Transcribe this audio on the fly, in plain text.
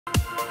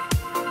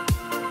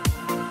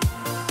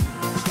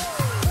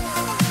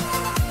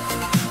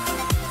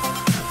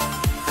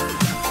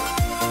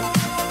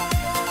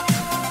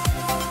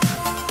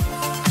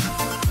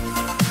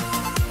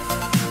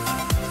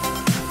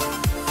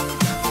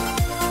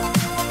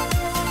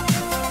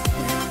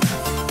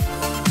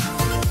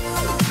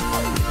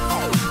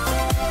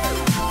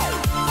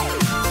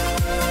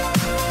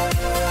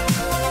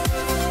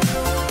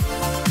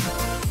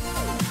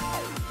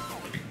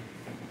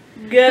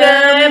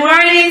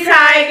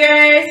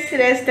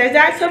Today is Thursday,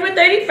 October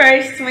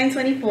 31st,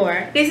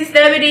 2024. This is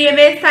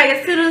WDMS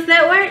Tiger Students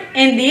Network.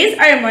 And these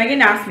are your morning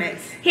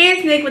announcements.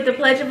 Here's Nick with the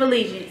Pledge of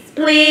Allegiance.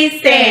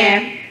 Please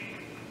stand.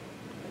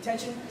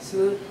 Attention,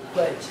 salute,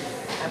 pledge.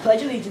 I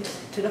pledge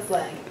allegiance to the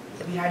flag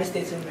of the United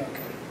States of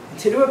America and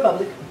to the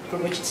republic for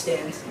which it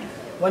stands,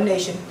 one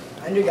nation,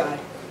 under God,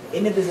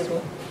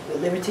 indivisible,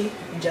 with liberty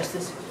and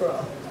justice for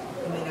all.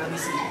 You may now be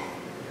seated.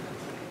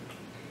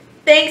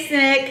 Thanks,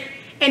 Nick.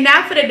 And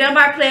now for the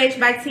Dunbar Pledge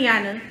by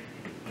Tiana.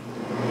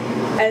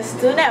 As a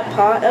student at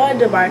Paul L.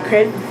 Dunbar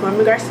Creative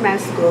Performing Arts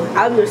Management School,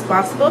 I will be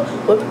responsible,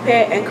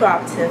 well-prepared, and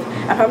cooperative.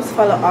 I promise to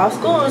follow all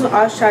school rules and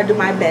always try to do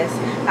my best.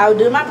 I will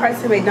do my part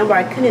to make Dunbar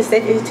a clean and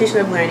safe institution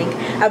of learning.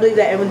 I believe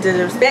that everyone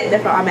deserves respect,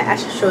 therefore all my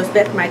actions show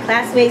respect for my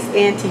classmates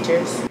and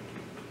teachers.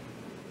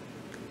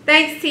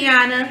 Thanks,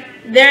 Tiana.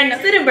 There are no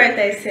student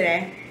birthdays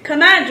today.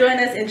 Come out and join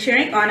us in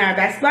cheering on our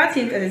basketball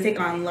teams as they take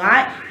on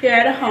Lot here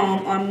at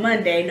home on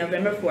Monday,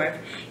 November 4th.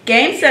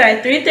 Games start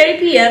at 3:30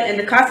 p.m. and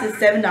the cost is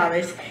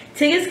 $7.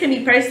 Tickets can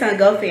be purchased on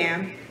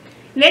GoFam.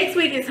 Next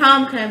week is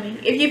homecoming.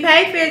 If you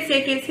pay for your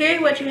tickets,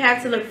 here's what you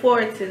have to look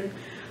forward to.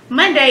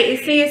 Monday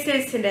is Senior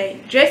Citizen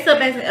Day. Dress up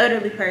as an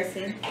elderly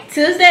person.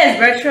 Tuesday is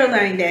Virtual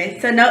Learning Day,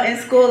 so no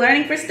in-school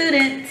learning for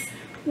students.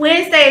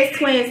 Wednesday is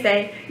Twins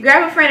Day.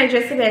 Grab a friend and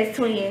dress up as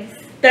twins.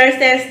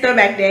 Thursday is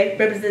Throwback Day,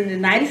 representing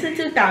the 90s and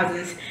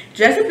 2000s.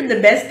 Dress up in the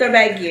best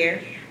throwback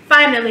gear.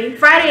 Finally,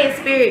 Friday is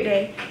Spirit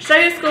Day. Show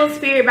your school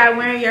spirit by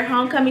wearing your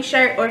homecoming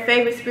shirt or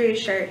favorite spirit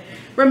shirt.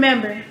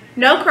 Remember,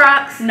 no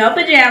Crocs, No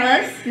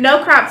pajamas,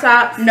 no crop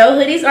tops, no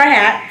hoodies or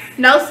hats,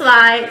 no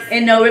slides,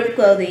 and no ripped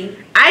clothing.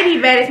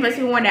 ID badges must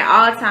be worn at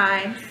all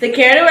times. The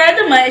character word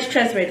of the month is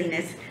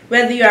trustworthiness.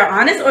 Whether you are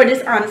honest or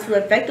dishonest will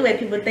affect the way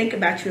people think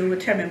about you and will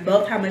determine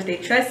both how much they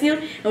trust you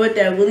and what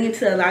they are willing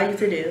to allow you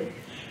to do.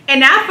 And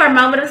now for a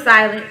moment of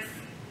silence.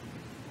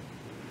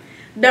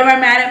 Dunbar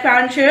Magnet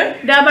proud and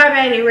true. Dunbar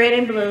Magnet red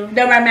and blue.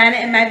 Dunbar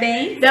Magnet in my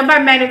veins. Dunbar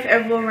Magnet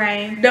forever will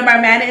reign.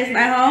 Dunbar Magnet is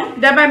my home.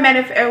 Dunbar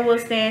Magnet forever will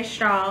stand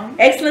strong.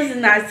 Excellence is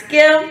not a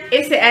skill.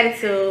 It's an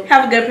attitude.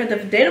 Have a good print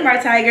of the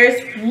Dunbar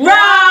Tigers.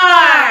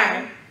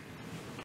 Roar!